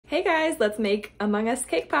Hey guys, let's make Among Us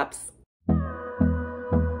cake pops.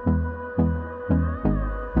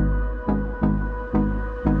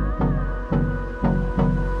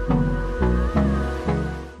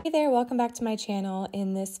 Hey there, welcome back to my channel.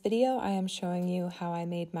 In this video, I am showing you how I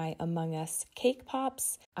made my Among Us cake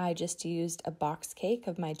pops. I just used a box cake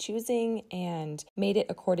of my choosing and made it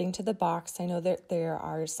according to the box. I know that there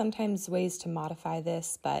are sometimes ways to modify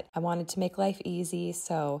this, but I wanted to make life easy,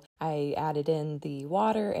 so I added in the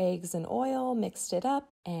water, eggs, and oil, mixed it up,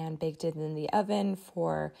 and baked it in the oven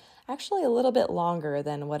for actually a little bit longer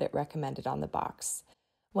than what it recommended on the box.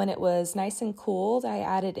 When it was nice and cooled, I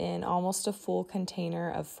added in almost a full container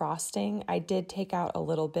of frosting. I did take out a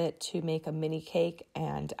little bit to make a mini cake,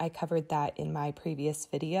 and I covered that in my previous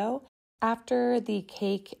video. After the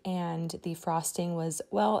cake and the frosting was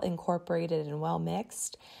well incorporated and well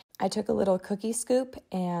mixed, I took a little cookie scoop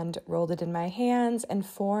and rolled it in my hands and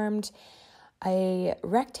formed a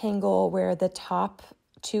rectangle where the top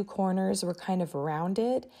two corners were kind of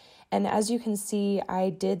rounded. And as you can see,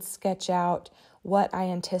 I did sketch out what I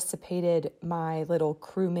anticipated my little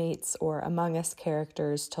crewmates or Among Us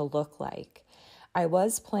characters to look like. I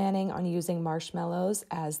was planning on using marshmallows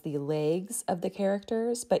as the legs of the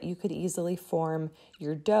characters, but you could easily form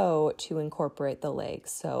your dough to incorporate the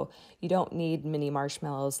legs, so you don't need mini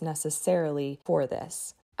marshmallows necessarily for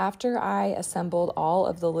this. After I assembled all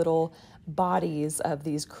of the little bodies of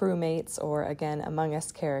these crewmates, or again, Among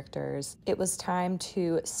Us characters, it was time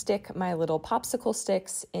to stick my little popsicle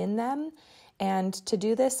sticks in them. And to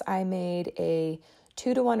do this, I made a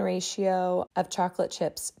 2-to-1 ratio of chocolate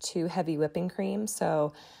chips to heavy whipping cream.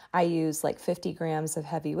 So I used like 50 grams of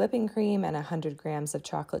heavy whipping cream and 100 grams of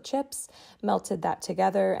chocolate chips, melted that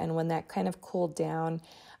together, and when that kind of cooled down,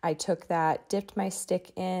 I took that, dipped my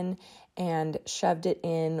stick in, and shoved it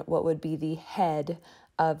in what would be the head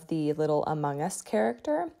of the little Among Us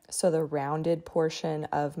character, so the rounded portion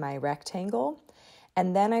of my rectangle.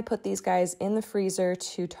 And then I put these guys in the freezer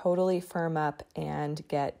to totally firm up and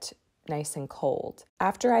get nice and cold.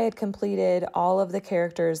 After I had completed all of the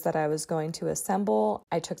characters that I was going to assemble,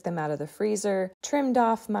 I took them out of the freezer, trimmed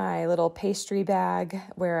off my little pastry bag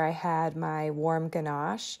where I had my warm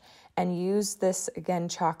ganache, and used this, again,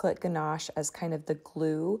 chocolate ganache as kind of the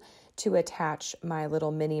glue to attach my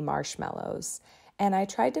little mini marshmallows. And I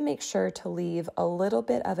tried to make sure to leave a little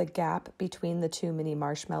bit of a gap between the two mini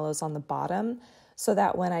marshmallows on the bottom, so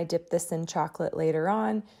that when I dip this in chocolate later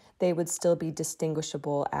on, they would still be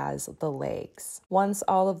distinguishable as the legs. Once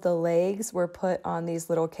all of the legs were put on these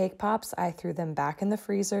little cake pops, I threw them back in the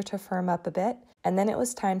freezer to firm up a bit, and then it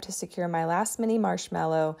was time to secure my last mini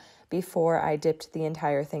marshmallow before I dipped the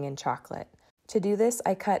entire thing in chocolate. To do this,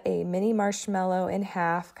 I cut a mini marshmallow in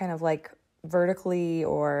half, kind of like vertically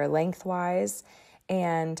or lengthwise,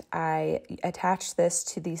 and I attached this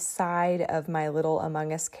to the side of my little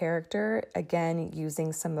Among Us character, again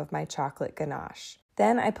using some of my chocolate ganache.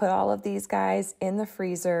 Then I put all of these guys in the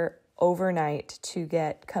freezer overnight to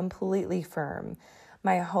get completely firm.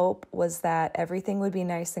 My hope was that everything would be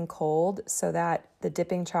nice and cold so that the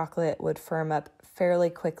dipping chocolate would firm up fairly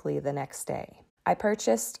quickly the next day. I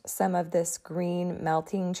purchased some of this green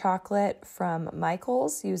melting chocolate from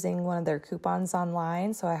Michael's using one of their coupons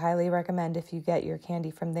online, so I highly recommend if you get your candy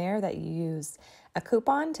from there that you use a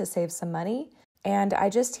coupon to save some money. And I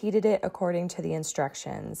just heated it according to the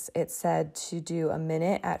instructions. It said to do a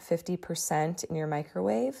minute at 50% in your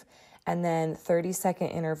microwave, and then 30-second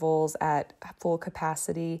intervals at full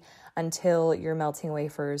capacity until your melting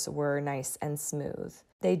wafers were nice and smooth.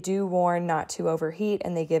 They do warn not to overheat,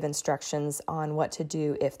 and they give instructions on what to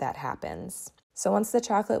do if that happens. So once the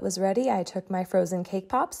chocolate was ready, I took my frozen cake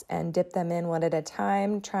pops and dipped them in one at a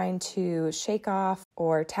time, trying to shake off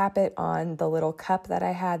or tap it on the little cup that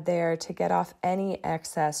I had there to get off any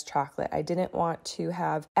excess chocolate. I didn't want to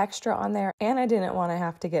have extra on there, and I didn't want to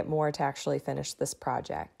have to get more to actually finish this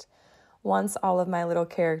project. Once all of my little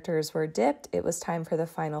characters were dipped, it was time for the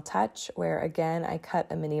final touch, where again I cut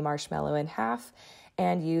a mini marshmallow in half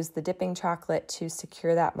and used the dipping chocolate to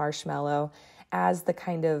secure that marshmallow as the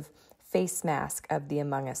kind of face mask of the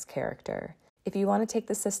Among Us character. If you want to take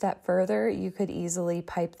this a step further, you could easily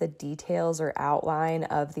pipe the details or outline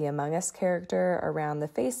of the Among Us character around the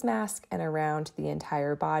face mask and around the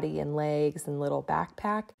entire body and legs and little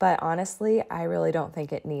backpack. But honestly, I really don't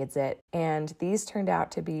think it needs it. And these turned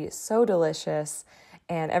out to be so delicious,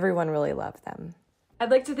 and everyone really loved them. I'd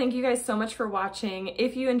like to thank you guys so much for watching.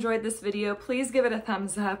 If you enjoyed this video, please give it a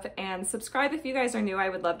thumbs up and subscribe if you guys are new. I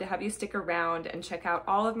would love to have you stick around and check out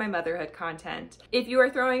all of my motherhood content. If you are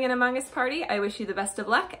throwing an Among Us party, I wish you the best of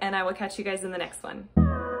luck, and I will catch you guys in the next one.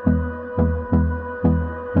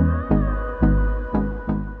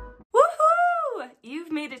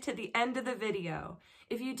 it to the end of the video.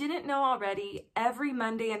 If you didn't know already, every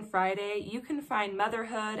Monday and Friday, you can find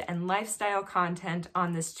motherhood and lifestyle content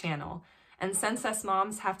on this channel. And since us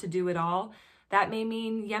moms have to do it all, that may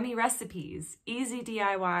mean yummy recipes, easy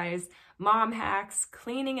DIYs, mom hacks,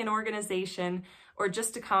 cleaning and organization, or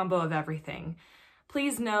just a combo of everything.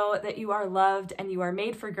 Please know that you are loved and you are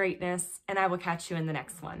made for greatness, and I will catch you in the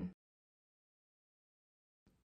next one.